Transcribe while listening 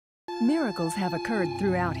Miracles have occurred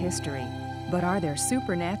throughout history, but are there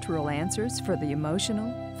supernatural answers for the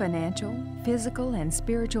emotional, financial, physical, and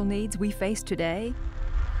spiritual needs we face today?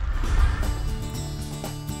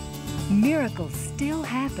 Miracles still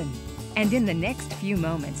happen, and in the next few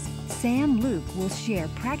moments, Sam Luke will share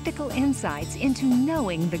practical insights into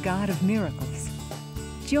knowing the God of miracles.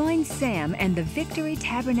 Join Sam and the Victory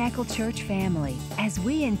Tabernacle Church family as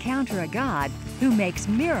we encounter a God who makes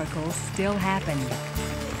miracles still happen.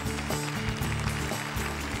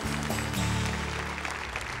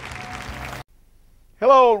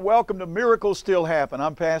 Hello and welcome to Miracles Still Happen.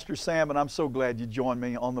 I'm Pastor Sam and I'm so glad you joined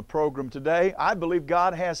me on the program today. I believe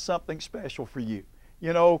God has something special for you.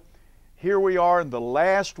 You know, here we are in the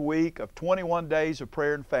last week of 21 days of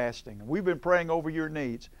prayer and fasting. We've been praying over your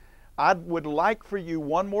needs. I would like for you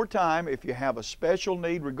one more time, if you have a special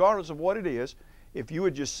need, regardless of what it is, if you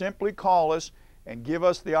would just simply call us and give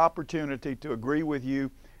us the opportunity to agree with you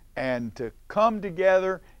and to come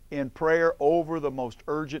together in prayer over the most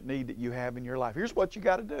urgent need that you have in your life. Here's what you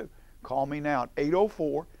got to do. Call me now at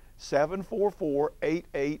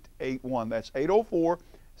 804-744-8881. That's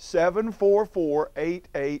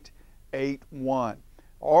 804-744-8881.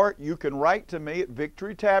 Or you can write to me at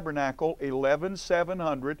Victory Tabernacle,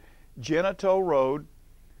 11700 Geneto Road,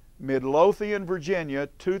 Midlothian, Virginia,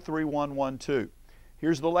 23112.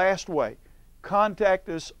 Here's the last way. Contact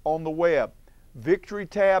us on the web,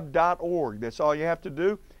 victorytab.org. That's all you have to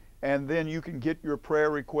do. And then you can get your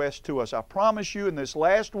prayer request to us. I promise you in this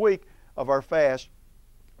last week of our fast,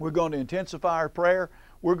 we're going to intensify our prayer.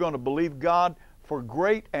 We're going to believe God for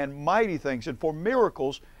great and mighty things and for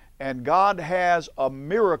miracles, and God has a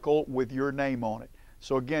miracle with your name on it.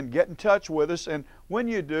 So again, get in touch with us, and when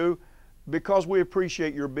you do, because we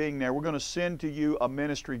appreciate your being there, we're going to send to you a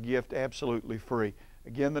ministry gift absolutely free.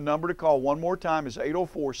 Again, the number to call one more time is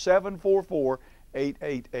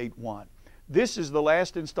 804-744-8881. This is the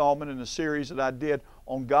last installment in the series that I did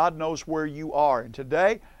on God Knows Where You Are. And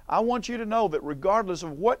today, I want you to know that regardless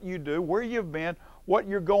of what you do, where you've been, what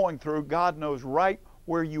you're going through, God knows right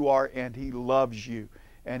where you are, and He loves you,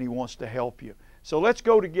 and He wants to help you. So let's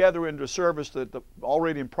go together into a service that's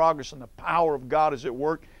already in progress, and the power of God is at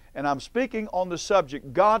work. And I'm speaking on the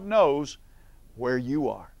subject, God knows where you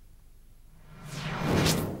are.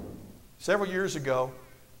 Several years ago,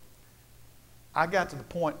 I got to the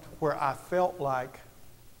point where I felt like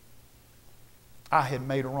I had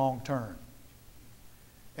made a wrong turn.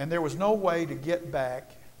 And there was no way to get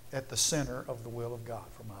back at the center of the will of God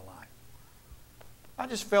for my life. I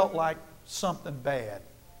just felt like something bad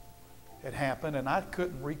had happened and I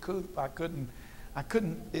couldn't recoup. I couldn't,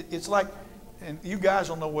 it's like, and you guys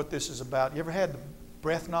don't know what this is about. You ever had the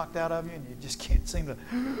breath knocked out of you and you just can't seem to,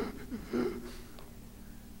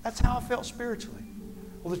 that's how I felt spiritually.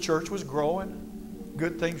 Well, the church was growing,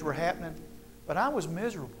 good things were happening, but I was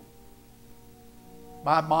miserable.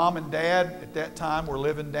 My mom and dad at that time were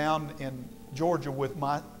living down in Georgia with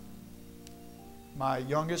my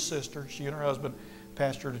youngest sister. She and her husband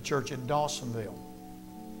pastored a church in Dawsonville.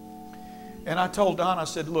 And I told Don, I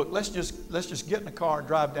said, look, let's just get in the car and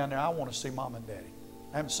drive down there. I want to see Mom and Daddy.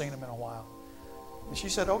 I haven't seen them in a while. And she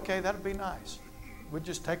said, okay, that'd be nice. We'd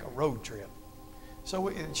just take a road trip.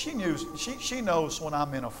 So she knows when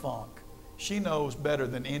I'm in a funk. She knows better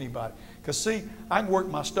than anybody. Because see, I can work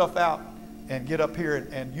my stuff out and get up here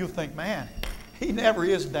and you'll think, man, he never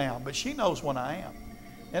is down. But she knows when I am.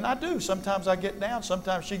 And I do. Sometimes I get down.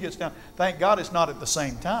 Sometimes she gets down. Thank God it's not at the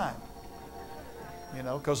same time. You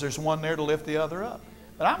know, because there's one there to lift the other up.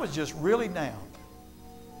 But I was just really down.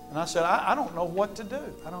 And I said, I don't know what to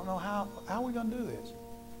do. I don't know how are we going to do this?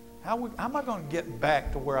 How am I going to get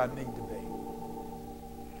back to where I need to be?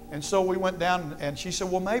 And so we went down, and she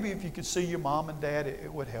said, well, maybe if you could see your mom and dad,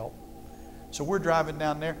 it would help. So we're driving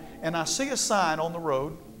down there, and I see a sign on the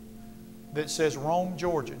road that says Rome,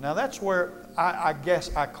 Georgia. Now, that's where I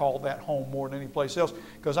guess I call that home more than any place else,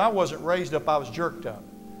 because I wasn't raised up, I was jerked up.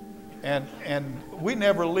 And we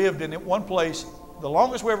never lived in one place. The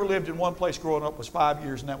longest we ever lived in one place growing up was 5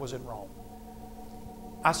 years, and that was in Rome.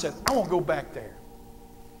 I said, I want to go back there.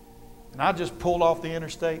 And I just pulled off the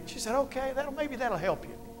interstate. She said, okay, maybe that'll help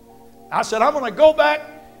you. I said, I'm going to go back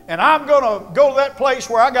and I'm going to go to that place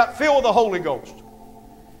where I got filled with the Holy Ghost.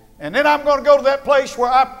 And then I'm going to go to that place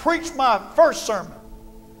where I preached my first sermon.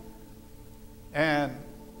 And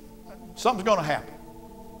something's going to happen.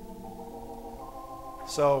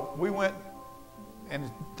 So we went,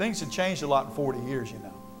 and things had changed a lot in 40 years, you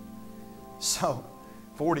know. So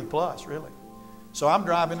 40 plus, really. So I'm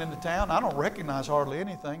driving into town. I don't recognize hardly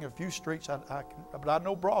anything. A few streets, but I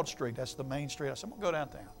know Broad Street. That's the main street. I said, I'm going to go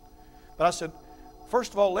downtown. But I said,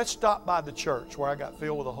 first of all, let's stop by the church where I got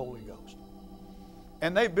filled with the Holy Ghost.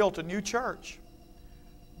 And they built a new church.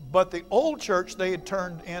 But the old church they had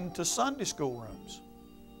turned into Sunday school rooms.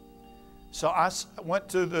 So I went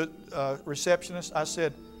to the receptionist. I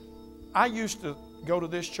said, I used to go to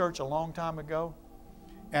this church a long time ago,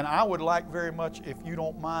 and I would like very much, if you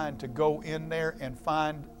don't mind, to go in there and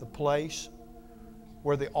find the place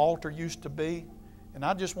where the altar used to be, and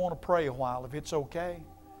I just want to pray a while, if it's okay.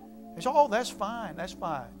 He said, oh, that's fine, that's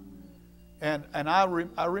fine. And I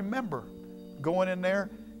remember going in there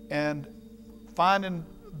and finding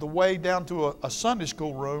the way down to a Sunday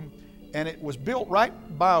school room, and it was built right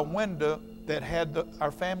by a window that had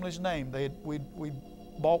our family's name. We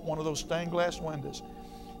bought one of those stained glass windows.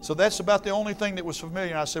 So that's about the only thing that was familiar.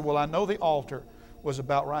 And I said, well, I know the altar was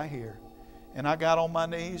about right here. And I got on my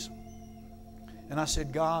knees and I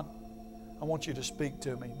said, God, I want you to speak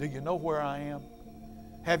to me. Do you know where I am?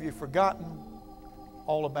 Have you forgotten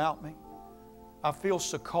all about me? I feel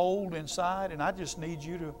so cold inside, and I just need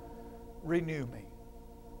you to renew me.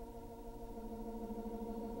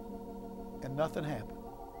 And nothing happened.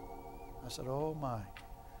 I said, oh my,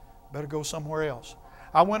 better go somewhere else.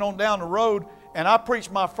 I went on down the road and I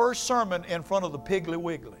preached my first sermon in front of the Piggly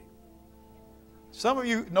Wiggly. Some of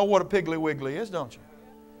you know what a Piggly Wiggly is, don't you?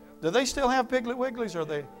 Do they still have Piggly Wigglies? Or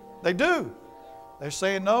they do. They're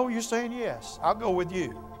saying no, you're saying yes. I'll go with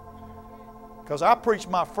you. Because I preached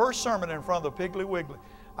my first sermon in front of the Piggly Wiggly.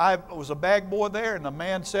 I was a bag boy there, and the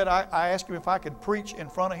man said, I asked him if I could preach in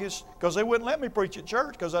front of his, because they wouldn't let me preach at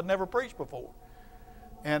church because I'd never preached before.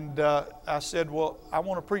 And I said, well, I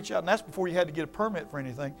want to preach out. And that's before you had to get a permit for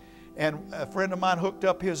anything. And a friend of mine hooked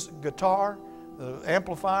up his guitar, the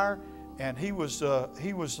amplifier, and he was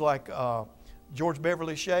like George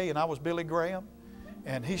Beverly Shea, and I was Billy Graham.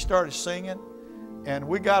 And he started singing. And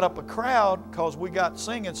we got up a crowd because we got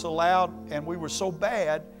singing so loud and we were so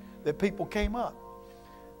bad that people came up.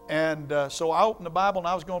 And so I opened the Bible and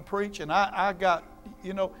I was going to preach, and I got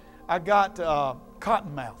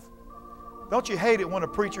cotton mouth. Don't you hate it when a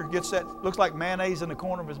preacher gets that, looks like mayonnaise in the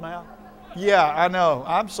corner of his mouth? Yeah, I know.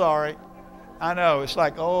 I'm sorry. I know. It's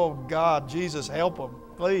like, oh God, Jesus, help them,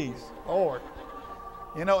 please, Lord.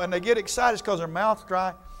 You know, and they get excited because their mouth's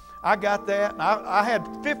dry. I got that. And I had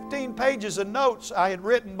 15 pages of notes I had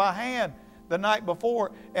written by hand the night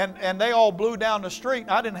before, and they all blew down the street.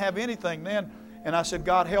 I didn't have anything then. And I said,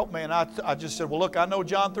 God, help me. And I just said, well, look, I know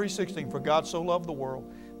John 3:16, for God so loved the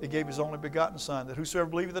world, He gave His only begotten Son, that whosoever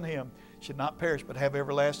believeth in Him should not perish but have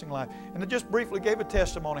everlasting life. And I just briefly gave a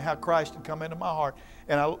testimony how Christ had come into my heart.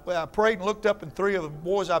 And I prayed and looked up, and 3 of the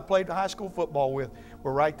boys I played high school football with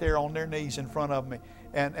were right there on their knees in front of me.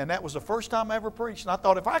 And that was the first time I ever preached. And I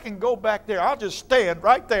thought, if I can go back there, I'll just stand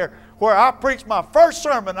right there where I preached my first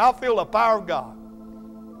sermon, and I'll feel the power of God.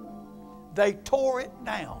 They tore it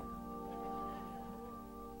down.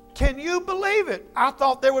 Can you believe it? I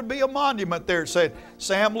thought there would be a monument there that said,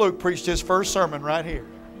 Sam Luke preached his first sermon right here.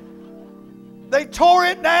 They tore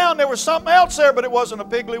it down. There was something else there, but it wasn't a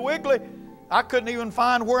Piggly Wiggly. I couldn't even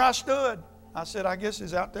find where I stood. I said, I guess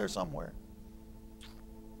he's out there somewhere.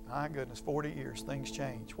 My goodness, 40 years, things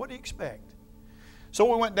change. What do you expect?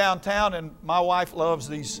 So we went downtown, and my wife loves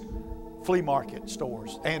these flea market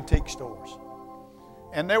stores, antique stores.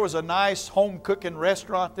 And there was a nice home cooking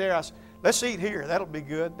restaurant there. I said, let's eat here. That'll be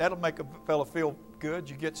good. That'll make a fella feel good.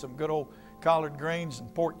 You get some good old collard greens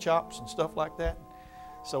and pork chops and stuff like that.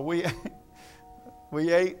 So we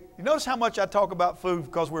ate. You notice how much I talk about food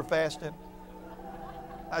because we're fasting?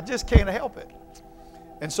 I just can't help it.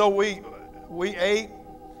 And so we ate,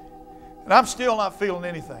 and I'm still not feeling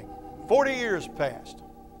anything. 40 years passed.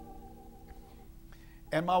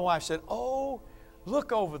 And my wife said, oh,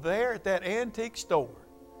 look over there at that antique store.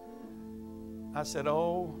 I said,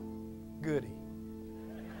 oh, goody.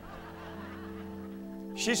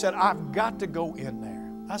 She said, I've got to go in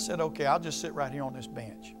there. I said, okay, I'll just sit right here on this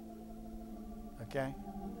bench. Okay?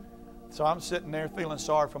 So I'm sitting there feeling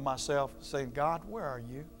sorry for myself, saying, God, where are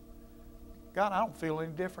you? God, I don't feel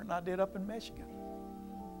any different than I did up in Michigan.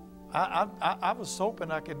 I was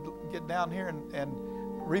hoping I could get down here and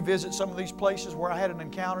revisit some of these places where I had an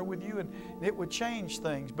encounter with you, and it would change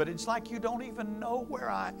things. But it's like you don't even know where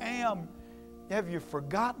I am. Have you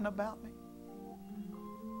forgotten about me?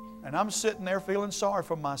 And I'm sitting there feeling sorry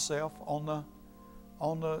for myself on the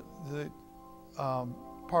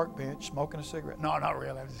park bench, smoking a cigarette. No, not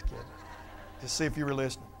really. I'm just kidding. Just see if you were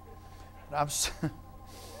listening. I'm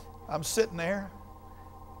sitting there,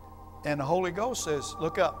 and the Holy Ghost says,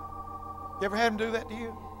 look up. You ever had him do that to you?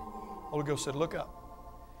 The Holy Ghost said, look up.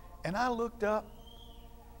 And I looked up,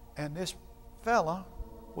 and this fella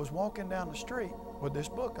was walking down the street with this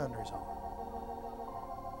book under his arm.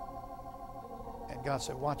 And God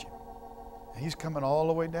said, watch him. And he's coming all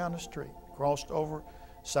the way down the street, crossed over,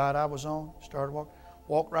 side I was on, started walking,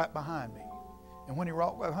 walked right behind me. And when he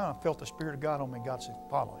walked right behind, I felt the Spirit of God on me, and God said,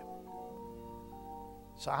 follow him.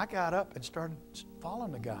 So I got up and started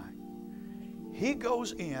following the guy. He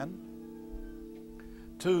goes in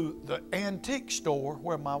to the antique store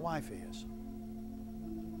where my wife is.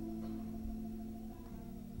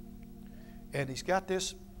 And he's got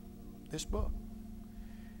this book.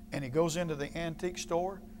 And he goes into the antique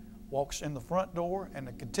store, walks in the front door, and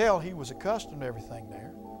I could tell he was accustomed to everything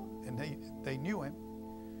there. And they knew him.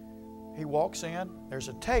 He walks in, there's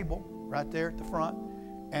a table right there at the front,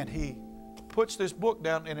 and he puts this book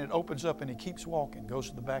down and it opens up and he keeps walking, goes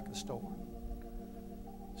to the back of the store.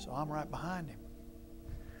 So I'm right behind him.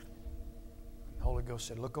 The Holy Ghost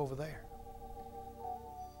said, look over there.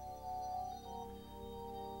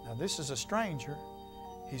 Now this is a stranger.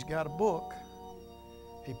 He's got a book.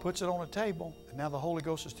 He puts it on a table, and now the Holy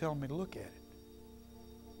Ghost is telling me to look at it.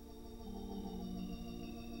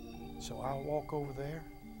 So I walk over there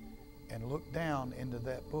and look down into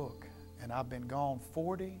that book. And I've been gone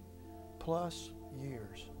 40 plus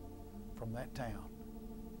years from that town.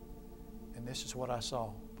 And this is what I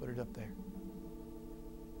saw. Put it up there.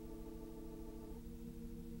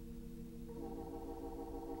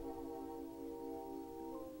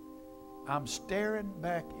 I'm staring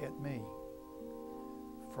back at me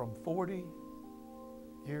from 40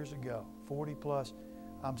 years ago, 40 plus.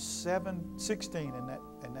 I'm 16 in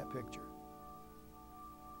that picture.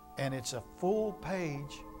 And it's a full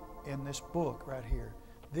page in this book right here.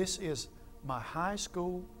 This is my high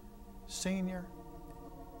school senior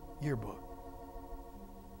yearbook.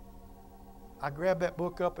 I grabbed that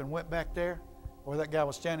book up and went back there where that guy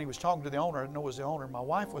was standing. He was talking to the owner. I didn't know it was the owner. My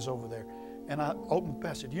wife was over there. And I opened the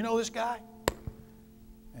passage. Do you know this guy?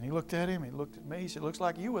 And he looked at him. He looked at me. He said, looks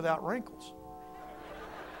like you without wrinkles.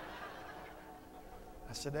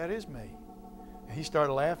 I said, that is me. And he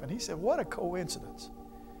started laughing. He said, what a coincidence.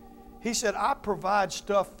 He said, I provide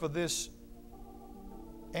stuff for this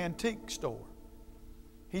antique store.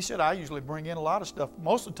 He said, I usually bring in a lot of stuff.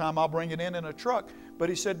 Most of the time I'll bring it in a truck. But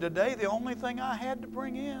he said, today the only thing I had to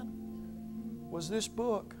bring in was this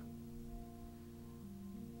book.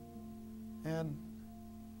 And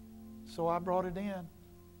so I brought it in.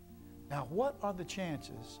 Now, what are the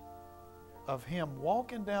chances of him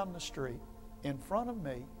walking down the street in front of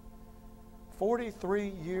me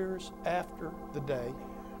 43 years after the day,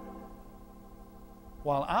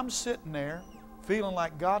 while I'm sitting there feeling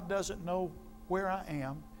like God doesn't know where I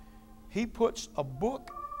am? He puts a book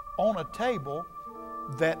on a table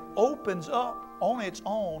that opens up on its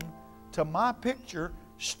own to my picture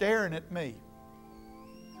staring at me.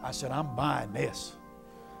 I said, I'm buying this.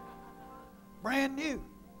 Brand new.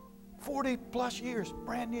 40 plus years,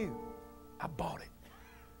 brand new. I bought it.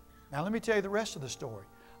 Now let me tell you the rest of the story.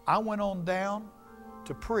 I went on down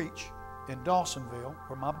to preach in Dawsonville,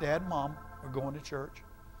 where my dad and mom were going to church.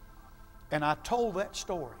 And I told that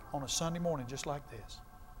story on a Sunday morning just like this.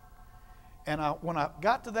 And when I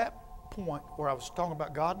got to that point where I was talking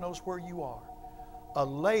about God knows where you are, a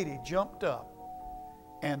lady jumped up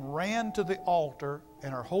and ran to the altar,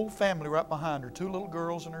 and her whole family right behind her, 2 little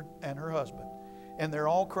girls and her husband. And they're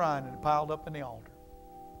all crying and piled up in the altar.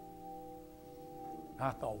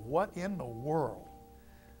 I thought, what in the world?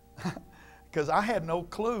 Because I had no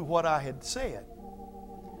clue what I had said.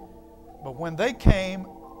 But when they came,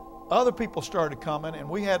 other people started coming, and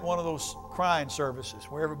we had one of those crying services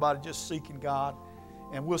where everybody just seeking God,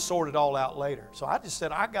 and we'll sort it all out later. So I just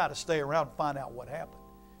said, I got to stay around and find out what happened.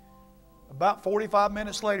 About 45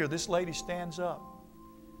 minutes later, this lady stands up,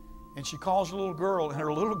 and she calls a little girl, and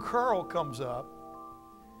her little girl comes up,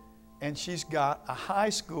 and she's got a high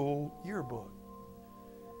school yearbook.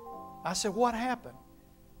 I said, what happened?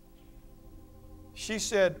 She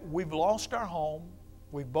said, we've lost our home.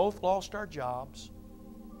 We've both lost our jobs.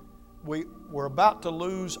 We're about to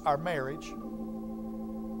lose our marriage.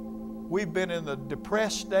 We've been in a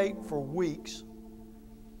depressed state for weeks.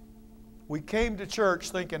 We came to church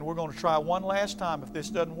thinking we're going to try one last time. If this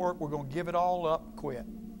doesn't work, we're going to give it all up, quit.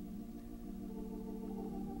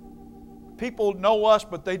 People know us,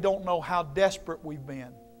 but they don't know how desperate we've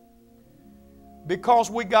been. Because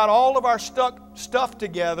we got all of our stuff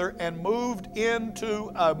together and moved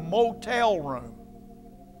into a motel room.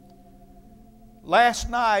 Last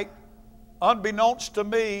night, unbeknownst to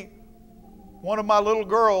me, one of my little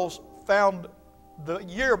girls found the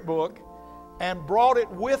yearbook and brought it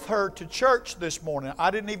with her to church this morning. I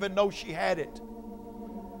didn't even know she had it.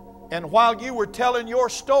 And while you were telling your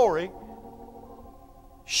story,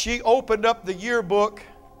 she opened up the yearbook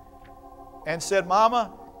and said,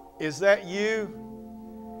 Mama, is that you?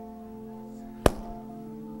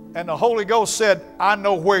 And the Holy Ghost said, I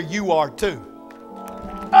know where you are too.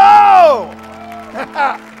 Oh!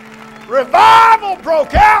 Revival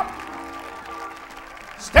broke out.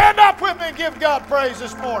 Stand up with me and give God praise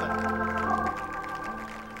this morning.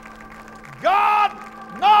 God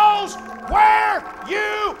knows where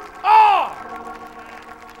you are.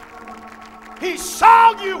 He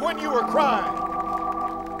saw you when you were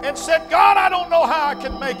crying and said, God, I don't know how I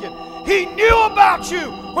can make it. He knew about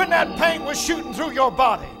you when that pain was shooting through your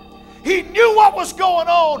body. He knew what was going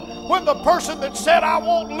on when the person that said, I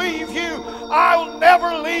won't leave you, I'll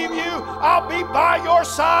never leave you, I'll be by your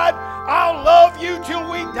side, I'll love you till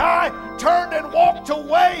we die, turned and walked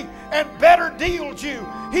away and better dealed you.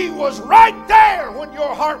 He was right there when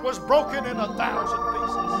your heart was broken in 1,000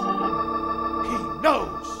 pieces. He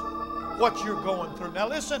knows what you're going through. Now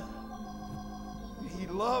listen, He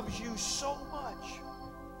loves you so much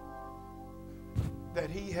that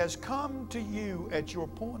He has come to you at your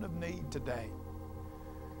point of need today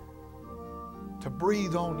to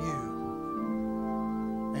breathe on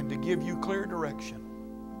you and to give you clear direction.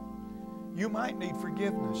 You might need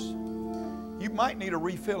forgiveness. You might need a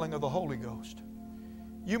refilling of the Holy Ghost.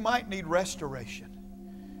 You might need restoration.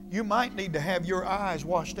 You might need to have your eyes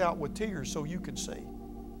washed out with tears so you can see.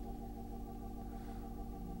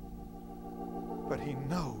 But He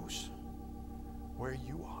knows where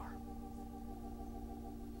you are.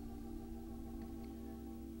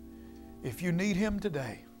 If you need Him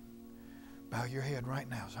today, bow your head right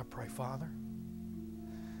now as I pray. Father,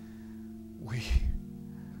 we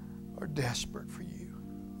are desperate for You.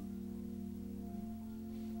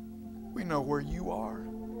 We know where You are.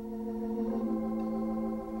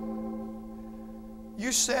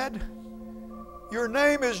 You said Your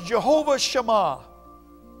name is Jehovah Shammah.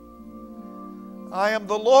 I am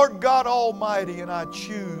the Lord God Almighty, and I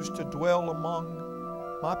choose to dwell among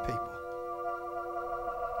My people.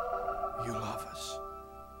 You love us.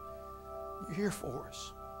 You're here for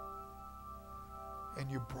us.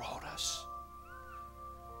 And You brought us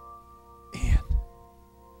in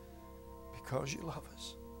because You love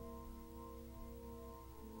us.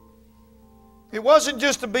 It wasn't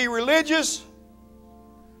just to be religious.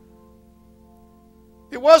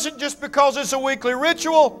 It wasn't just because it's a weekly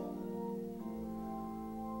ritual.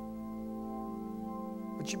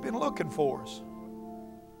 But You've been looking for us.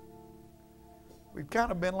 We've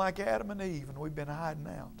kind of been like Adam and Eve, and we've been hiding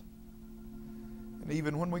out. And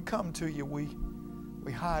even when we come to You, we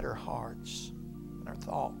hide our hearts and our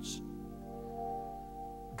thoughts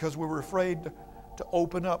because we were afraid to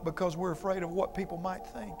open up, because we're afraid of what people might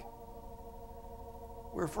think.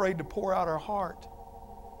 We're afraid to pour out our heart.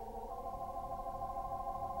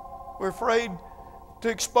 We're afraid to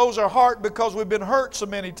expose our heart because we've been hurt so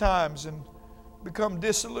many times and become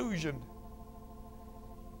disillusioned.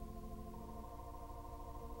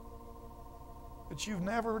 But You've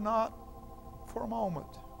never, not for a moment,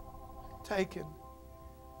 taken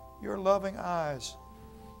Your loving eyes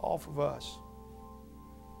off of us.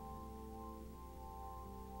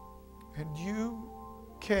 And You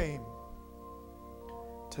came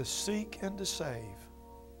to seek and to save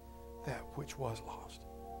that which was lost.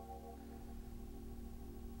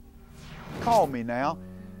 Call me now.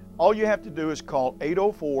 All you have to do is call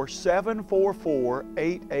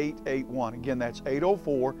 804-744-8881. Again, that's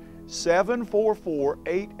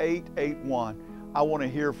 804-744-8881. I want to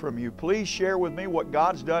hear from you. Please share with me what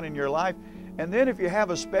God's done in your life. And then if you have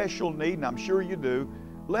a special need, and I'm sure you do,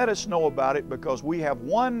 let us know about it, because we have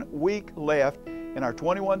 1 week left in our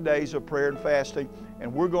 21 days of prayer and fasting,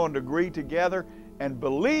 and we're going to agree together and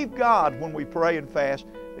believe God when we pray and fast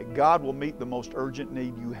that God will meet the most urgent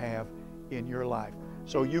need you have in your life.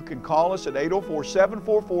 So you can call us at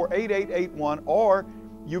 804-744-8881, or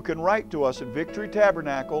you can write to us at Victory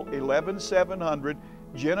Tabernacle, 11700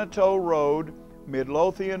 Genito Road,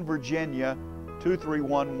 Midlothian, Virginia,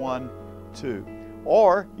 23112.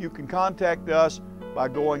 Or you can contact us by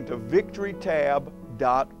going to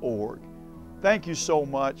victorytab.org. Thank you so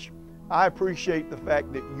much. I appreciate the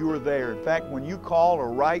fact that you're there. In fact, when you call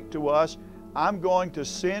or write to us, I'm going to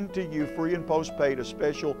send to you, free and postpaid, a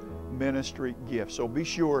special ministry gift. So be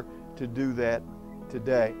sure to do that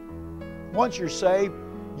today. Once you're saved,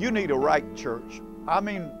 you need a right church. I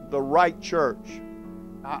mean the right church.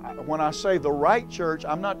 When I say the right church,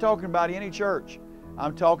 I'm not talking about any church.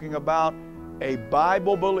 I'm talking about a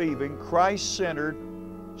Bible-believing, Christ-centered,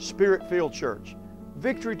 Spirit-filled church.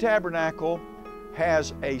 Victory Tabernacle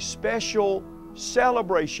has a special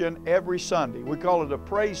celebration every Sunday. We call it a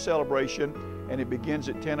praise celebration, and it begins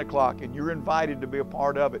at 10 o'clock, and you're invited to be a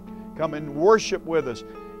part of it. Come and worship with us.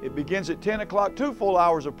 It begins at 10 o'clock, 2 full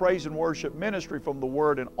hours of praise and worship ministry from the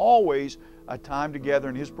Word, and always a time together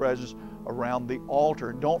in His presence around the altar.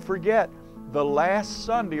 And don't forget, the last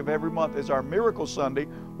Sunday of every month is our Miracle Sunday,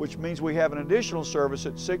 which means we have an additional service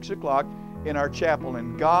at 6 o'clock in our chapel.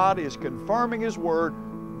 And God is confirming His Word,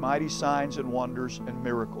 mighty signs and wonders and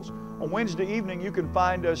miracles. On Wednesday evening, you can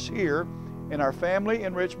find us here in our Family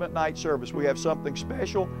Enrichment Night service. We have something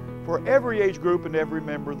special for every age group and every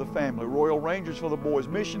member of the family. Royal Rangers for the boys,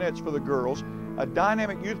 Missionettes for the girls, a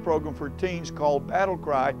dynamic youth program for teens called Battle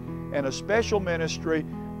Cry, and a special ministry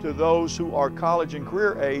to those who are college and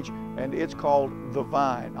career age, and it's called The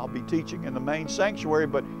Vine. I'll be teaching in the main sanctuary,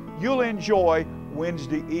 but you'll enjoy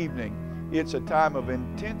Wednesday evening. It's a time of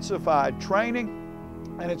intensified training,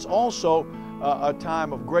 and it's also a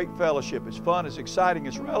time of great fellowship. It's fun, it's exciting,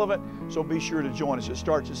 it's relevant, so be sure to join us. It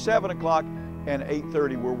starts at 7 o'clock, and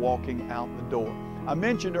 8:30 we're walking out the door. I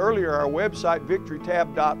mentioned earlier our website,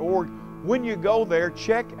 victorytab.org. When you go there,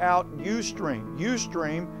 check out Ustream.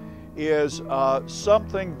 Ustream is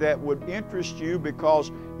something that would interest you,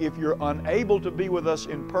 because if you're unable to be with us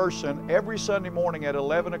in person, every Sunday morning at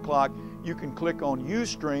 11 o'clock, you can click on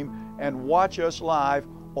Ustream and watch us live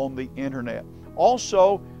on the internet.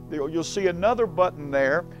 Also, you'll see another button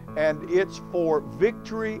there, and it's for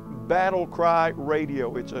Victory Battle Cry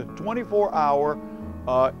Radio. It's a 24-hour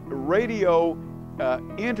radio,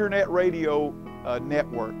 internet radio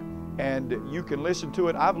network, and you can listen to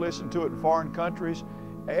it. I've listened to it in foreign countries.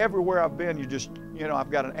 Everywhere I've been, I've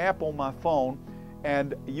got an app on my phone,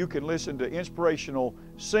 and you can listen to inspirational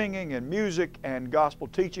singing and music and gospel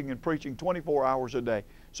teaching and preaching 24 hours a day.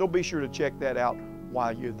 So be sure to check that out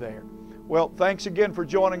while you're there. Well, thanks again for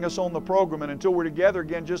joining us on the program, and until we're together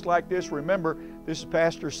again just like this, remember, this is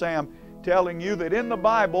Pastor Sam telling you that in the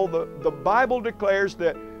Bible, the Bible declares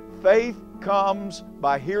that faith comes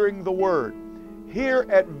by hearing the Word. Here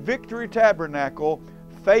at Victory Tabernacle,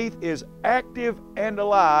 faith is active and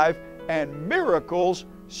alive, and miracles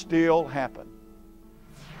still happen.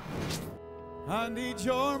 I need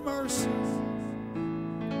your mercy.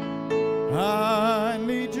 I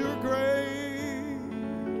need your grace.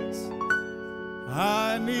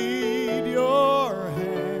 I need your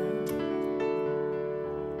hand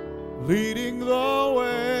leading the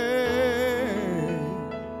way.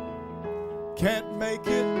 Can't make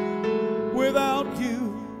it without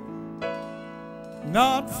you,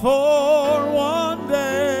 not for one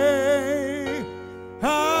day.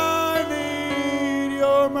 I need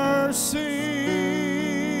your mercy.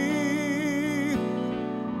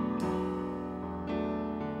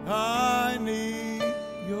 I need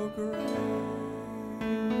your grace.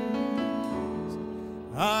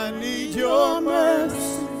 I need your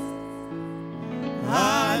mercy.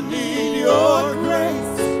 I need your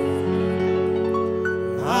grace.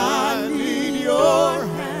 I need your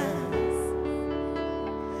hands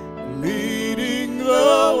leading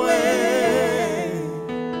the way.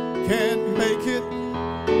 Can't make it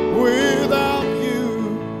without you,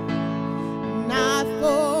 not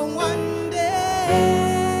for one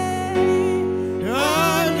day.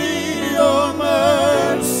 I need your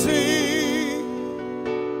mercy.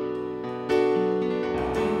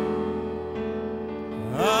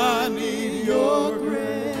 I need your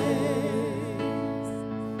grace.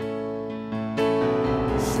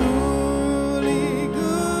 Surely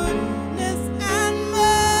goodness and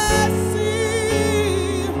mercy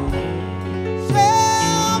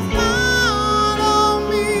shall follow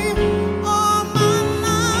me all my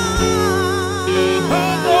life. I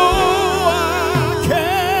know I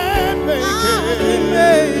can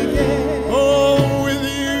make it. Oh, with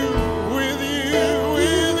you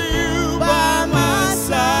by my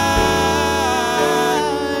side.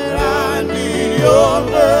 I need your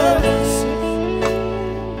mercy.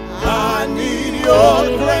 I need your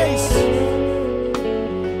grace.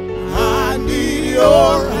 I need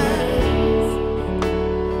your hands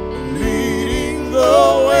leading the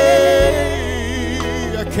way.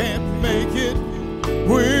 I can't make it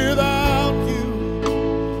without you,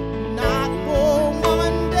 not for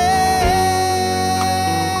one day.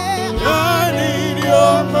 I need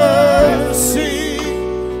your mercy.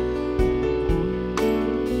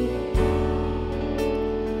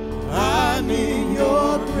 I need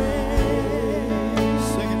your grace.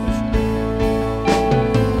 Sing it.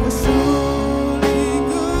 Surely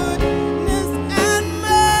good.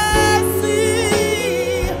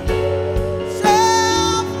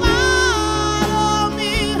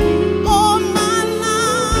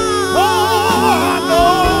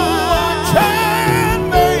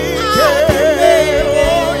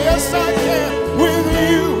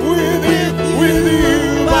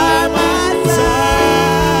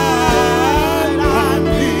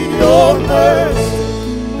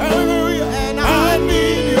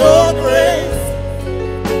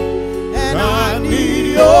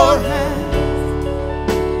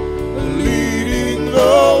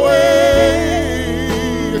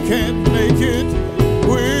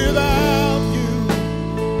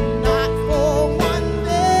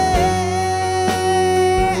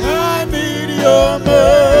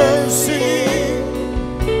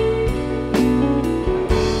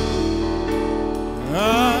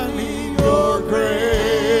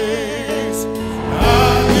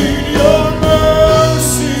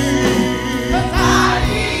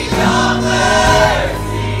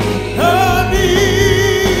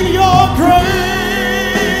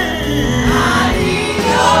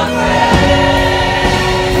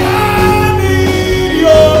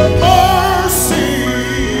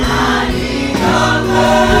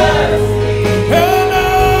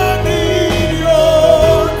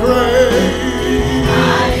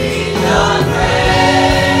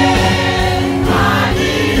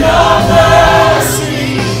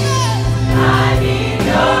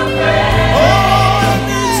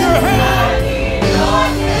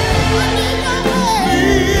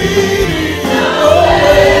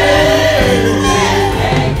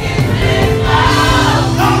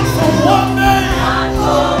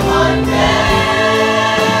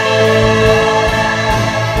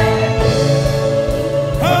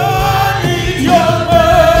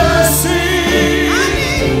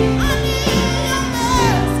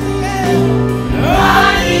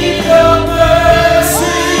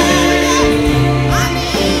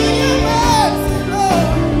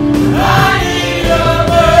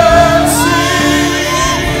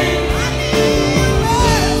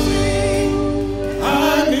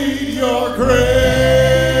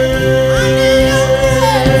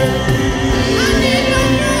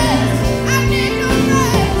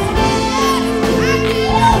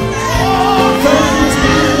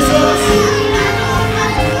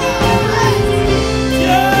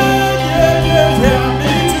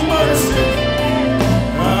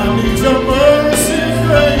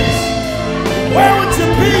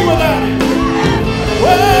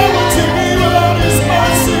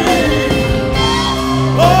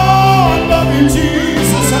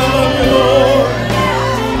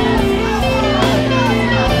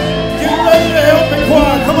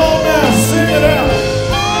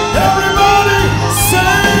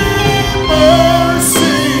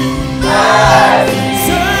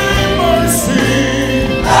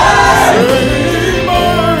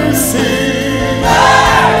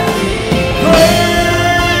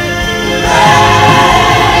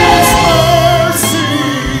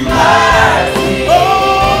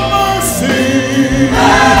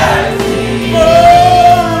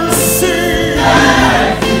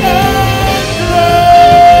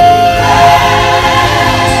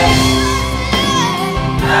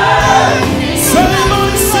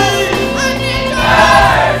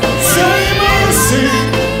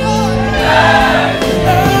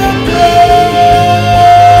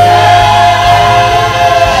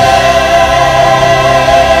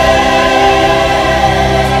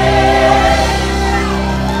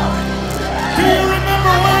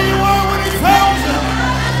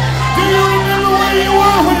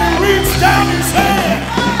 down his hand.